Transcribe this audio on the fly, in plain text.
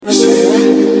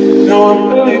Hey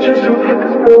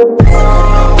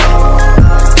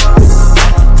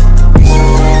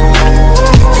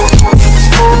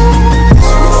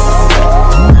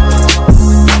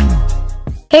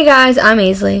guys, I'm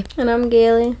Aisley. And I'm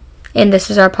Gayleigh. And this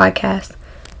is our podcast.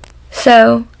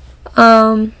 So,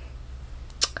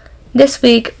 this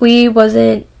week we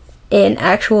wasn't in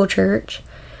actual church,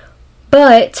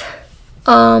 but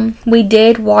we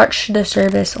did watch the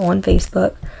service on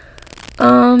Facebook.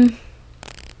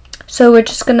 So we're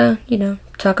just gonna,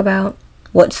 talk about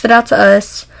what stood out to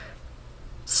us,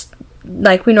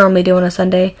 like we normally do on a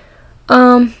Sunday.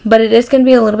 But it is gonna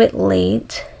be a little bit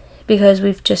late because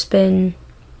we've just been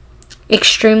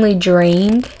extremely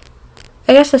drained.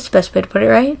 I guess that's the best way to put it,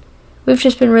 right? We've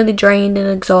just been really drained and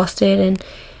exhausted, and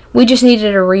we just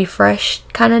needed a refresh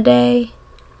kind of day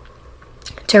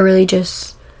to really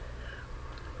just,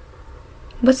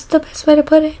 what's the best way to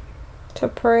put it? To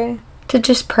pray. To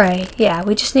just pray. Yeah,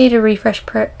 we just need a refresh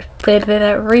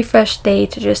day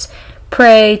to just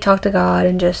pray, talk to God,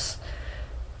 and just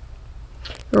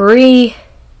reevaluate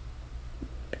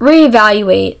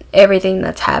everything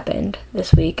that's happened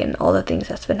this week and all the things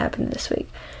that's been happening this week.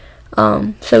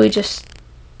 So we just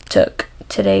took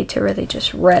today to really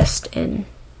just rest and,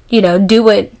 do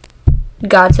what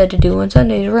God said to do on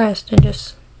Sundays, rest and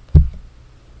just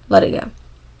let it go.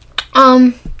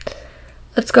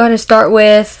 Let's go ahead and start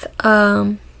with,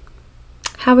 how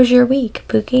was your week,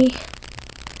 Pookie?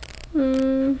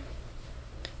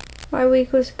 My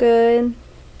week was good.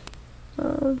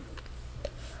 I've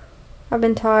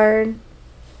been tired.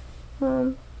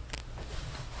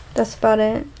 That's about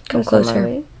it. Come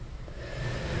closer.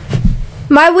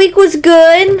 My week was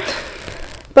good,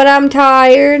 but I'm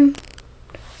tired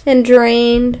and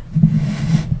drained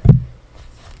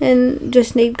and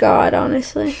just need God,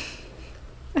 honestly.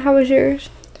 How was yours?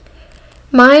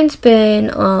 Mine's been,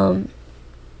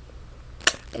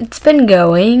 it's been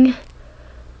going.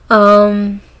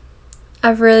 I've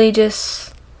really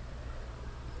just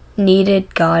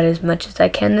needed God as much as I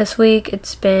can this week.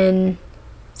 It's been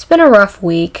a rough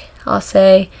week, I'll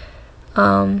say.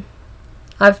 I've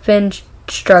been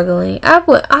struggling.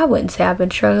 I wouldn't say I've been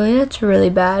struggling. That's really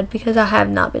bad because I have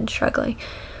not been struggling.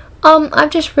 I've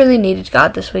just really needed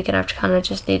God this week, and I've kind of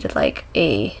just needed like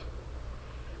a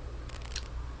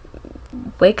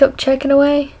wake up check in a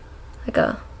way, like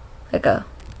a I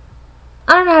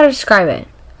don't know how to describe it.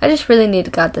 I just really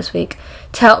needed God this week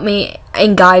to help me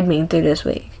and guide me through this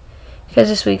week, because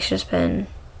this week's just been,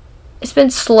 it's been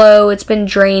slow, it's been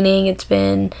draining, it's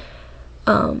been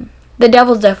the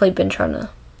devil's definitely been trying to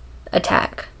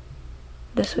attack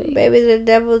this week. Baby, the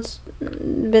devil's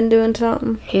been doing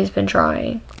something. He's been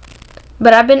trying,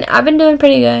 but I've been doing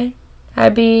pretty good.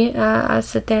 I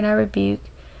sit there and I rebuke.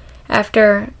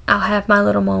 After, I'll have my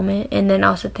little moment, and then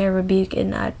I'll sit there and rebuke,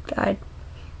 and I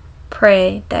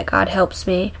pray that God helps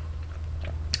me.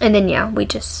 And then, we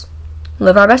just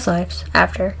live our best lives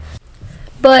after.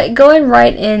 But going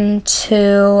right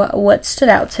into what stood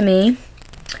out to me,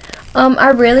 I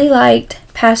really liked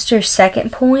Pastor's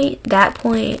second point. That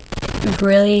point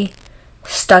really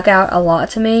stuck out a lot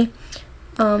to me.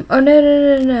 No.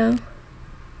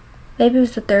 Maybe it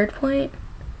was the third point.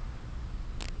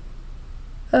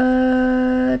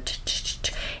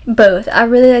 Both. I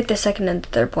really like the second and the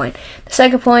third point. The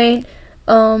second point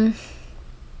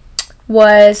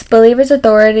was believers'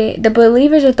 authority. The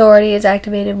believer's authority is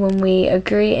activated when we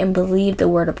agree and believe the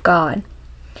word of God.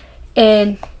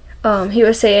 And he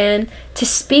was saying to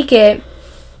speak it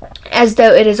as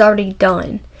though it is already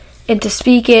done, and to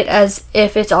speak it as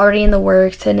if it's already in the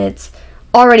works and it's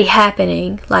already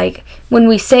happening. Like when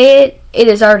we say it, it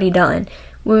is already done.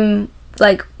 When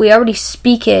we already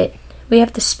speak it, we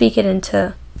have to speak it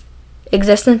into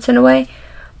existence in a way.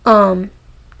 In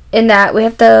that we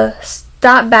have to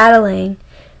stop battling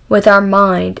with our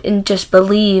mind and just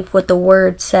believe what the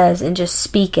word says and just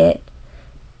speak it.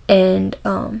 And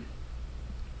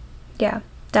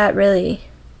that really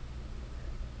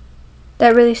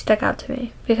stuck out to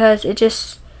me, because it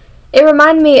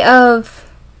reminded me of,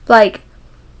 like,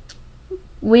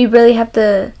 we really have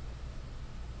to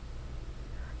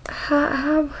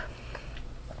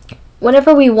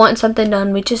whenever we want something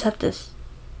done, we just have to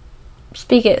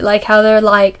speak it. Like how they're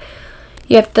like,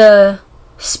 you have to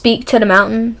speak to the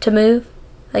mountain to move.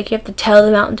 Like you have to tell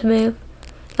the mountain to move.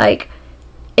 Like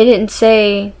it didn't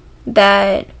say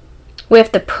that we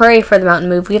have to pray for the mountain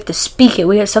to move. We have to speak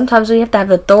it. Sometimes we have to have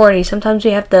authority. Sometimes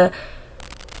we have to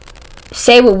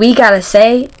say what we gotta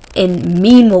say and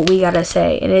mean what we gotta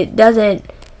say. And it doesn't,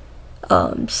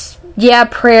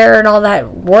 prayer and all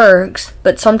that works,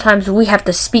 but sometimes we have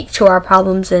to speak to our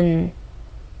problems and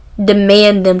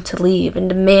demand them to leave and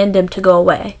demand them to go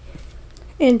away.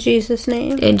 In Jesus'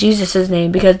 name. In Jesus'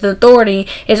 name, because the authority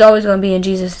is always going to be in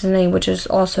Jesus' name, which is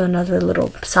also another little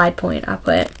side point I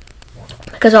put.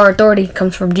 Because our authority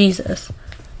comes from Jesus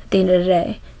at the end of the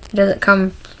day. It doesn't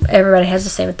come, everybody has the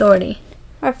same authority.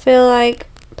 I feel like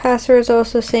Pastor is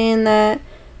also saying that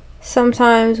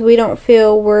sometimes we don't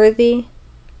feel worthy.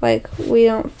 Like, we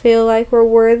don't feel like we're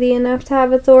worthy enough to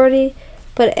have authority.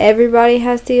 But everybody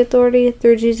has the authority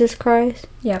through Jesus Christ.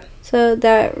 Yeah. So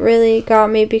that really got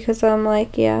me, because I'm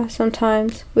like, yeah,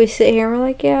 sometimes we sit here and we're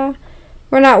like, yeah,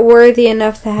 we're not worthy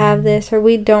enough to have this, or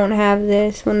we don't have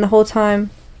this, when the whole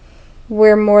time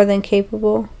we're more than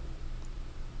capable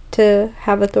to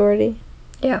have authority.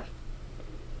 Yeah.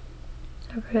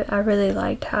 I really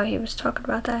liked how he was talking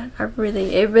about that.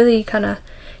 It really kind of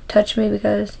touched me,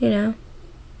 because,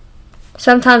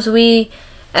 sometimes we,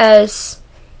 I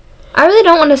really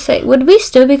don't want to say, would we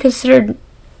still be considered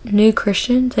new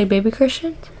Christians, like baby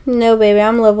Christians? No, baby,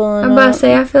 I'm leveling I'm about to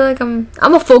say, I feel like I'm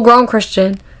a full-grown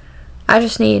Christian. I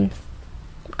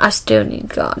still need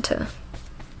God to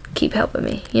keep helping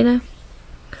me,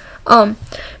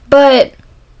 But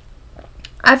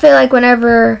I feel like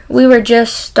whenever we were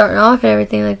just starting off and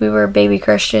everything, like we were baby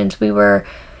Christians, we were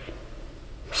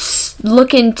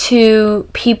looking to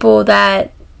people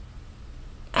that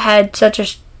had such a,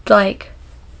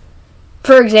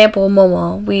 for example,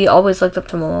 Momo. We always looked up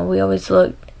to Momo. We always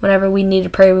looked, whenever we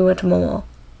needed prayer, we went to Momo,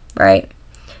 right?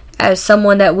 As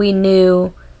someone that we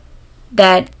knew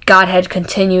that God had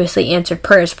continuously answered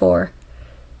prayers for.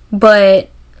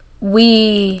 But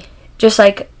we, just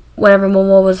like whenever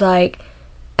Momo was like,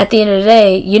 at the end of the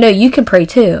day, you can pray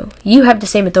too. You have the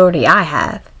same authority I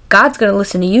have. God's going to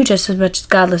listen to you just as much as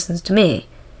God listens to me.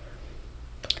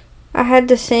 I had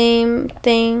the same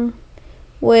thing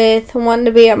with wanting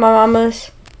to be by my mama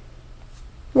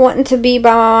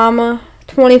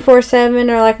 24/7,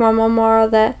 or like my mama, or all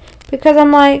that, because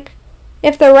I'm like,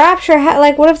 if the rapture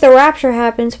what if the rapture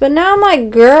happens? But now I'm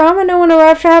like, girl, I'm gonna know when the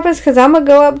rapture happens, because I'm gonna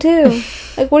go up too.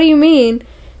 Like, what do you mean?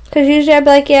 Because usually I'd be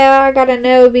like, yeah, I gotta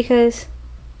know, because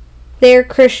they're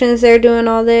Christians, they're doing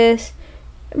all this.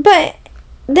 But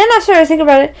then I started thinking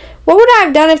about it. What would I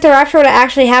have done if the rapture would have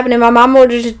actually happened and my mama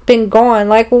would have just been gone?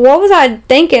 Like, what was I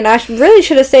thinking? I really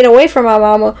should have stayed away from my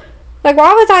mama. Like,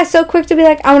 why was I so quick to be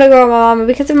like, I'm going to go with my mama?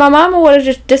 Because if my mama would have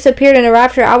just disappeared in the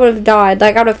rapture, I would have died.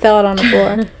 Like, I would have fell on the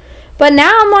floor. But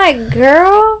now I'm like,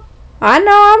 girl, I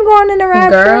know I'm going in the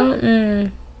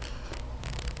rapture.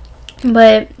 Girl,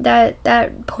 But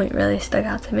that point really stuck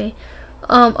out to me.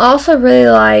 I also really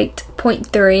liked point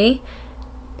 3.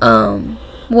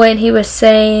 When he was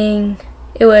saying,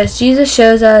 it was, Jesus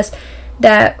shows us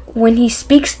that when he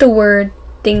speaks the word,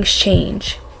 things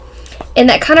change. And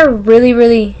that kind of really,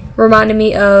 really reminded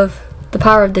me of the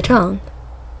power of the tongue.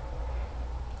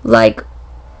 Like,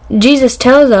 Jesus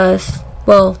tells us,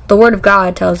 well, the word of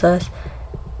God tells us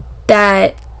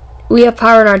that we have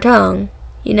power in our tongue.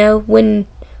 When,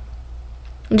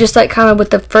 just like kind of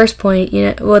with the first point,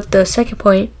 with the second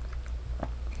point,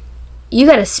 you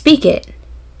gotta speak it.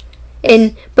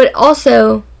 But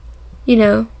also,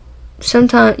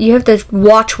 sometimes you have to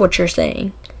watch what you're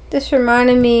saying. This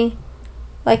reminded me,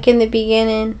 like in the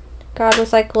beginning, God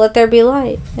was like, let there be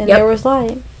light. And there was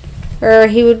light. Or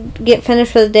he would get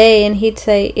finished for the day and he'd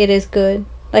say, it is good.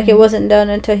 Like, it wasn't done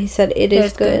until he said, it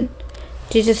is good.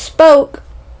 Jesus spoke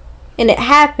and it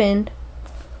happened.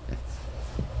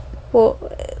 Well,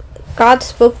 God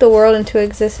spoke the world into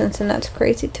existence, and that's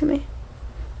crazy to me.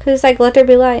 Because it's like, let there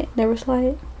be light. And there was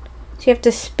light. So you have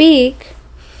to speak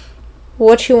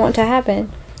what you want to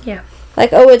happen. Yeah.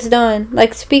 Like, oh, it's done.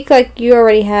 Like, speak like you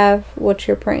already have what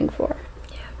you're praying for.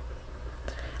 Yeah.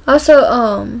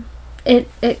 Also, it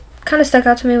kind of stuck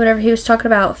out to me whenever he was talking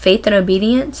about faith and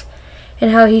obedience,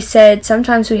 and how he said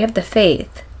sometimes we have the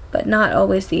faith, but not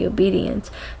always the obedience.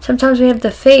 Sometimes we have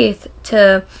the faith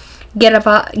to get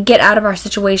out of our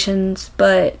situations,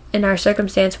 but in our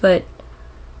circumstance, but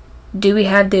do we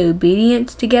have the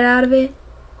obedience to get out of it?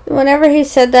 Whenever he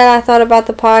said that, I thought about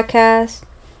the podcast,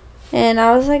 and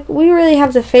I was like, we really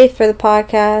have the faith for the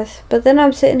podcast. But then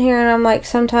I'm sitting here and I'm like,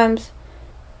 sometimes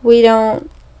we don't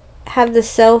have the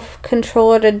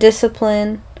self-control or the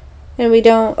discipline, and we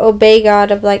don't obey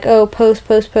God of like, oh, post.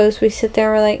 We sit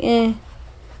there and we're like,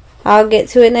 I'll get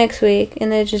to it next week,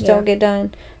 and then it just don't get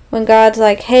done. When God's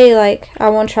like, hey, like, I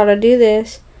want y'all to do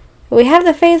this. We have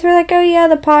the faith, we're like, oh yeah,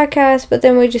 the podcast, but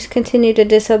then we just continue to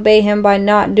disobey him by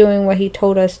not doing what he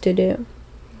told us to do.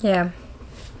 Yeah.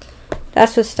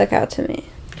 That's what stuck out to me.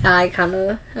 I kind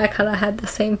of had the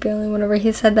same feeling whenever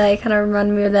he said that. It kind of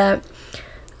reminded me of that.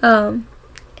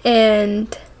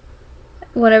 And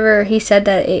whenever he said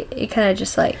that, it kind of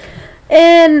just like...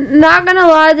 And not gonna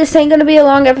lie, this ain't gonna be a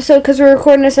long episode because we're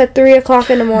recording this at 3 o'clock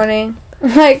in the morning.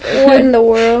 Like, what in the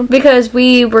world? Because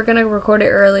we were gonna record it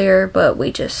earlier, but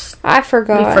I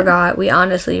forgot. We forgot. We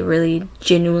honestly, really,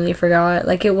 genuinely forgot.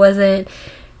 Like, it wasn't...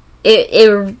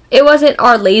 It wasn't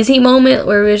our lazy moment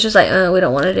where we was just like, we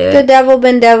don't want to do it. The devil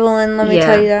been deviling, let me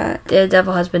tell you that. The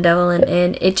devil has been deviling,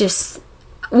 and it just...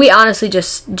 We honestly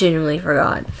just genuinely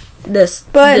forgot.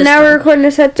 But now we're recording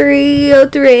this at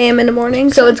 3:03 a.m. in the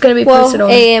morning. So it's going to be posted on...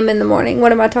 a.m. in the morning.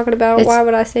 What am I talking about? Why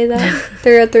would I say that?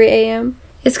 3:03 a.m.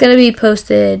 It's going to be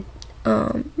posted...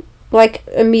 like,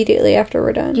 immediately after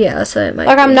we're done. Yeah, so it might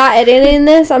Like, I'm not editing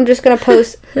this. I'm just going to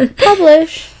post...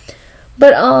 publish.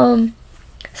 But,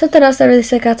 something else that really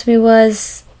stuck out to me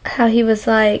was how he was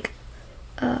like...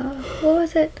 what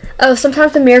was it? Oh,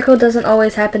 sometimes the miracle doesn't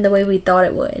always happen the way we thought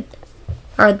it would.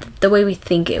 Or the way we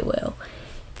think it will.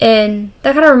 And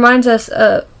that kind of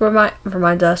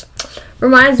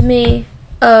reminds me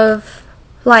of,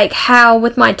 like, how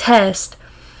with my test,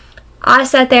 I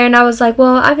sat there and I was like,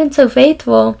 well, I've been so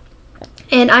faithful,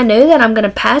 and I know that I'm going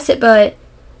to pass it, but,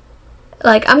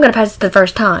 like, I'm going to pass it the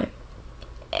first time.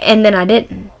 And then I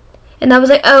didn't. And I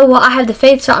was like, oh, well, I have the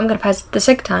faith, so I'm going to pass it the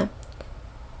second time.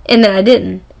 And then I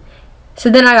didn't. So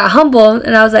then I got humble,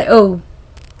 and I was like, oh,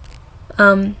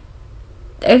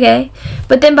 okay.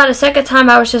 But then by the second time,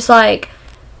 I was just like,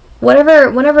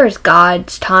 whenever it's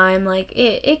God's time, like,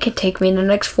 it could take me the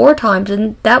next 4 times,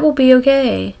 and that will be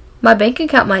okay. My bank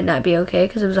account might not be okay,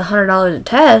 because it was $100 a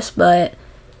test, but,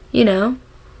 you know,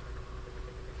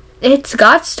 it's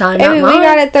God's time, not mine. We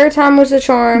got it, 3rd time was the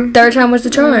charm. 3rd time was the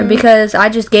charm, because I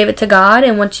just gave it to God,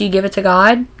 and once you give it to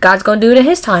God, God's going to do it at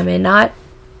His timing, not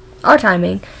our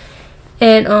timing.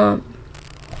 And,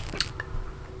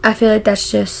 I feel like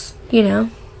that's just... You know,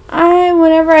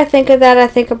 whenever I think of that, I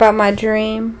think about my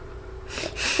dream.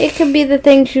 It could be the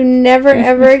things you never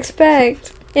ever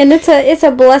expect, and it's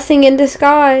a blessing in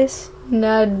disguise.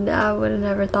 No, I would have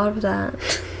never thought of that.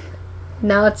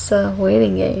 Now it's a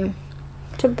waiting game.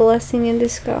 It's a blessing in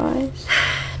disguise.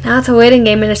 Now it's a waiting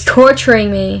game, and it's torturing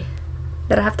me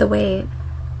that I have to wait.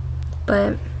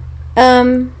 But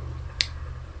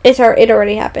it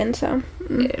already happened. So,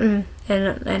 in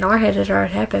our head, it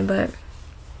already happened, but.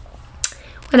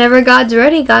 Whenever God's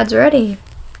ready, God's ready.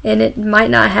 And it might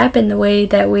not happen the way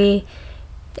that we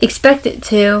expect it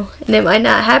to. And it might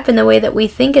not happen the way that we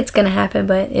think it's going to happen.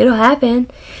 But it'll happen.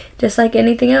 Just like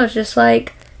anything else. Just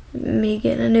like me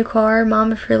getting a new car.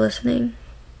 Mom, if you're listening.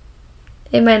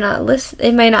 It might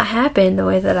not happen the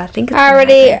way that I think it's going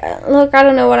to happen. Look, I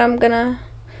don't know what I'm going to...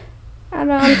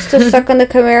 I'm still stuck on the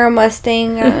Camaro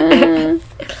Mustang.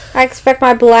 I expect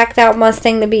my blacked out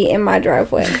Mustang to be in my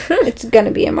driveway. It's going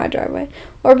to be in my driveway.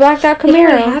 Or blacked out Camaro.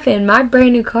 It already happened. My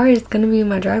brand new car is going to be in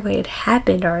my driveway. It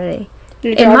happened already.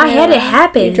 In my head, it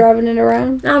happened. You driving it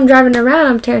around? No, I'm driving it around.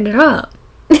 I'm tearing it up.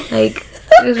 Like,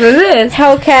 this was this.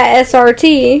 Hellcat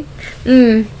SRT.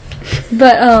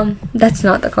 But, that's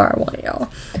not the car I want, y'all.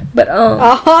 But,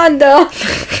 a Honda.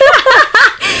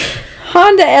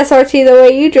 Honda SRT the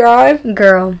way you drive.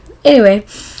 Girl. Anyway.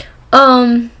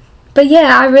 But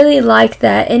yeah, I really liked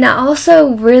that. And I also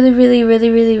really, really, really,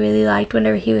 really, really liked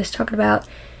whenever he was talking about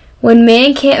when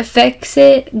man can't fix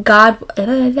it, God...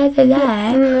 When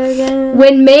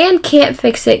man can't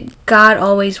fix it, God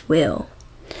always will.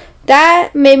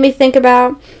 That made me think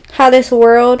about how this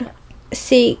world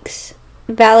seeks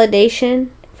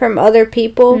validation from other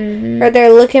people. Or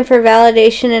they're looking for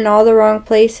validation in all the wrong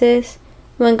places.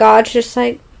 When God's just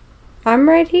like, I'm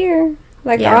right here.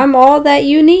 Like, I'm all that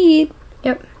you need.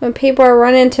 Yep. When people are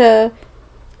running to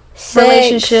sex,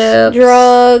 relationships,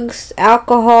 drugs,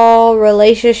 alcohol,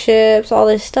 relationships, all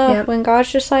this stuff. Yep. When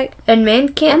God's just like, and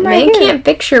man can't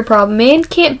fix your problem. Man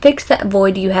can't fix that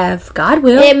void you have. God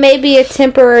will. It may be a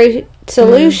temporary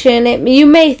solution. You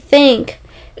may think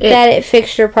that it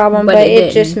fixed your problem, but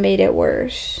it just made it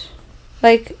worse.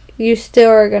 Like, you still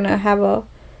are gonna have a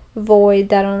void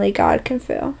that only God can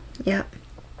fill. Yeah.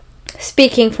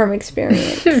 Speaking from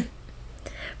experience.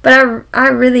 But I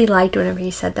really liked whenever he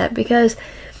said that, because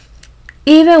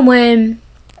even when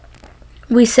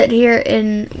we sit here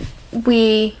and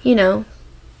we, you know,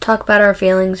 talk about our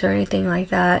feelings or anything like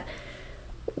that,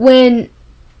 when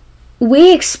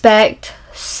we expect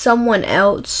someone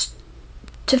else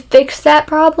to fix that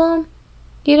problem,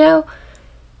 you know,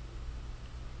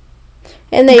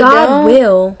 and they God don't,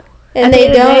 will. And they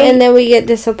don't, and then we get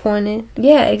disappointed.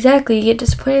 Yeah, exactly. You get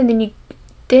disappointed, and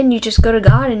then you just go to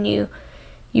God and you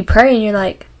pray, and you're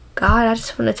like, God, I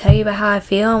just want to tell you about how I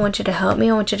feel. I want you to help me.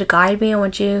 I want you to guide me. I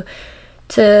want you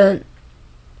to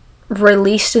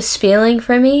release this feeling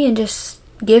from me and just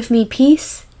give me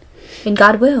peace, and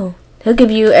God will. He'll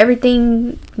give you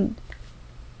everything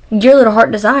your little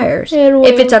heart desires,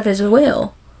 if it's of His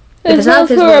will. If it's not of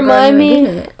His will, remind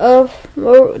me of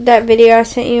that video I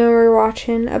sent you when we were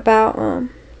watching about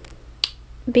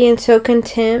being so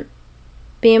content,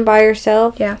 being by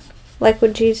yourself. Yeah. Like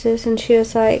with Jesus, and she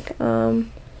was like, what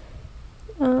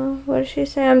did she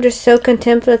say? I'm just so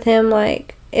content with Him.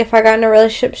 Like, if I got in a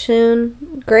relationship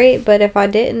soon, great. But if I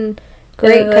didn't,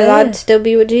 great, because I'd still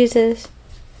be with Jesus.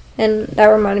 And that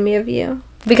reminded me of you.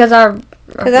 Because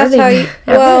that's how you...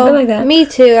 Well, like that. Me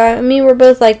too. We're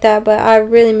both like that, but I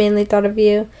really mainly thought of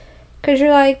you. Because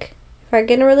you're like, if I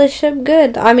get in a relationship,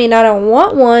 good. I mean, I don't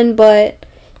want one, but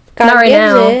God not right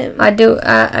gives now. it. I do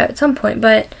at some point,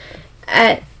 but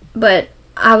I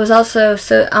was also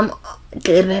I'm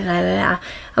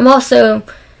also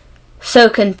so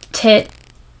content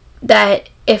that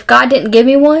if God didn't give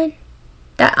me one,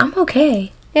 that I'm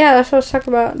okay. Yeah, that's what I was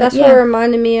talking about. That's what it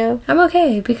reminded me of. I'm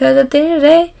okay, because at the end of the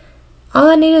day, all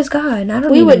I need is God. I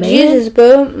don't need a man. We with Jesus,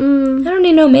 boo. I don't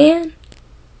need no man.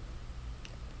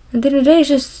 At the end of the day, it's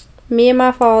just me and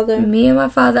my Father. Me and my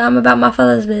Father. I'm about my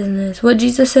Father's business. What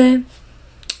Jesus said?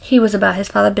 He was about His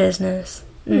Father's business.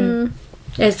 And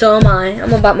so am I.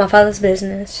 I'm about my Father's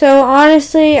business. So,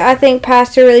 honestly, I think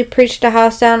Pastor really preached the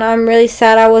house down. I'm really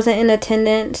sad I wasn't in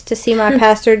attendance to see my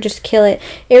pastor just kill it.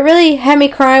 It really had me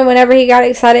crying whenever he got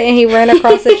excited and he ran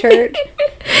across the church.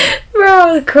 Bro,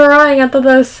 I was crying. I thought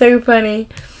that was so funny.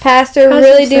 Pastor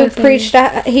really preached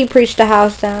the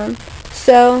house down.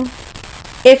 So,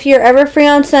 if you're ever free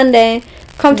on Sunday,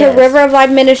 come to River of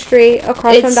Life Ministry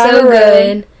across from down the road.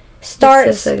 Good.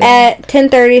 Starts at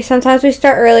 10:30. Sometimes we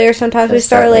start earlier, sometimes we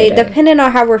start late, depending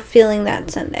on how we're feeling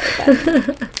that Sunday.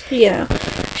 But,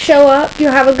 show up,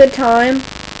 you'll have a good time.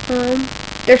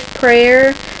 There's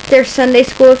prayer, there's Sunday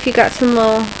school if you got some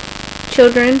little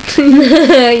children.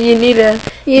 You need to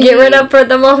get rid of for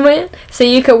the moment so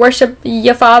you can worship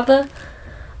your Father.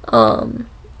 But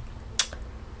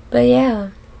yeah,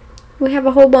 we have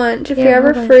a whole bunch. If you're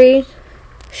ever free,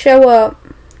 show up.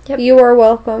 Yep. You are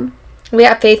welcome. We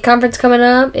have Faith Conference coming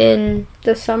up in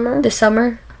the summer.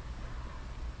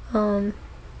 So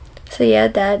yeah,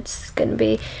 that's one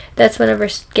of our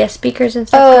guest speakers and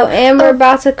stuff. Oh, and we're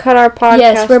about to cut our podcast.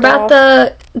 Yes, we're about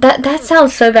to. That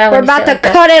sounds so bad. We're about to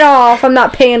cut it off. I'm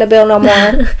not paying the bill no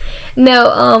more.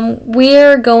 No,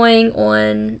 we're going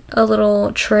on a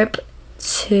little trip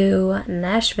to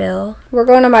Nashville. We're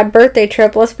going on my birthday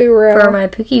trip. Let's be real. For my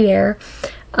Pookie Bear.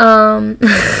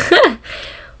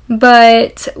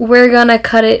 But we're gonna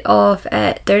cut it off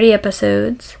at 30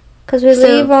 episodes. Because we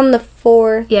leave on the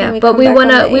 4th. Yeah, but we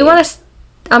wanna.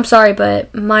 I'm sorry,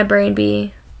 but my brain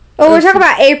be. Oh, we're talking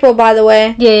about April, by the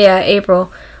way. Yeah,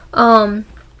 April. But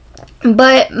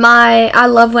I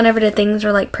love whenever the things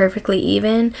are like perfectly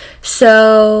even.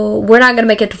 So we're not gonna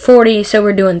make it to 40. So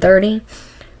we're doing 30.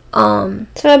 So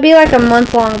it'll be like a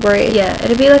month-long break. Yeah,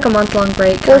 it'll be like a month-long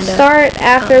break. We'll start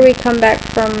after we come back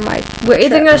from my We're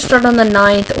either going to start on the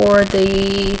 9th or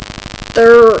the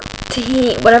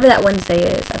 13th, whatever that Wednesday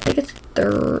is. I think it's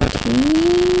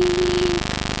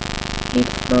 13th.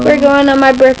 April. We're going on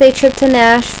my birthday trip to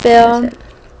Nashville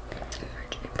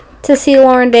to see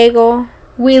Lauren Daigle.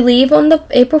 We leave on the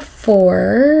April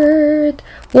 4th.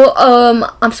 Well,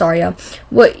 I'm sorry, y'all.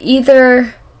 We'll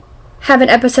either have an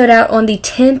episode out on the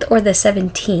 10th or the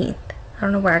 17th. I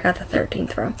don't know where I got the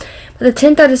 13th from. But the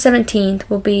 10th or the 17th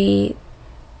will be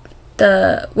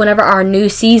whenever our new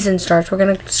season starts. We're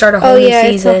going to start a whole new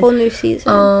season. It's a whole new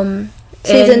season.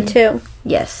 Season 2.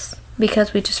 Yes.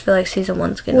 Because we just feel like season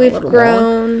 1's getting a little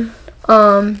grown.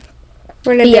 long.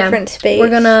 We're in a different space.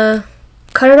 We're going to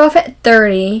cut it off at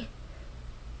 30.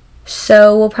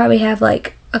 So we'll probably have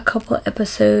like a couple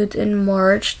episodes in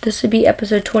March. This would be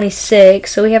episode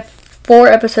 26. So we have 4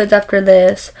 episodes after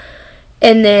this,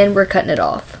 and then we're cutting it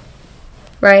off,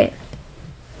 right?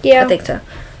 Yeah, I think so.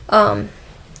 And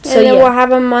then we'll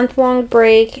have a month-long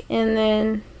break, and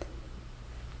then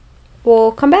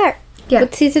we'll come back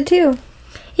with season 2.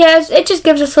 Yeah, it just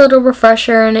gives us a little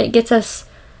refresher, and it gets us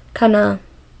kind of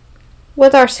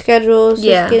with our schedules.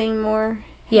 Just getting more.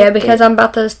 Yeah, because I'm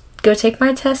about to go take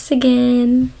my test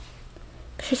again.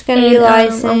 She's going to be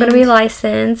licensed. I'm going to be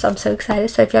licensed. I'm so excited.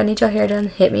 So if y'all need your hair done,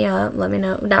 hit me up. Let me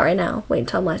know. Not right now. Wait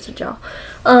until I'm licensed, y'all.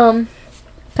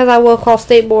 Because I will call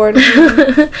state board.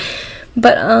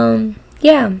 But,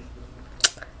 yeah.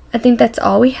 I think that's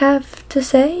all we have to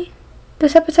say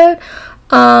this episode.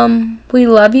 We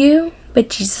love you, but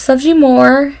Jesus loves you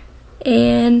more.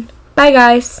 And bye,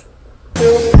 guys.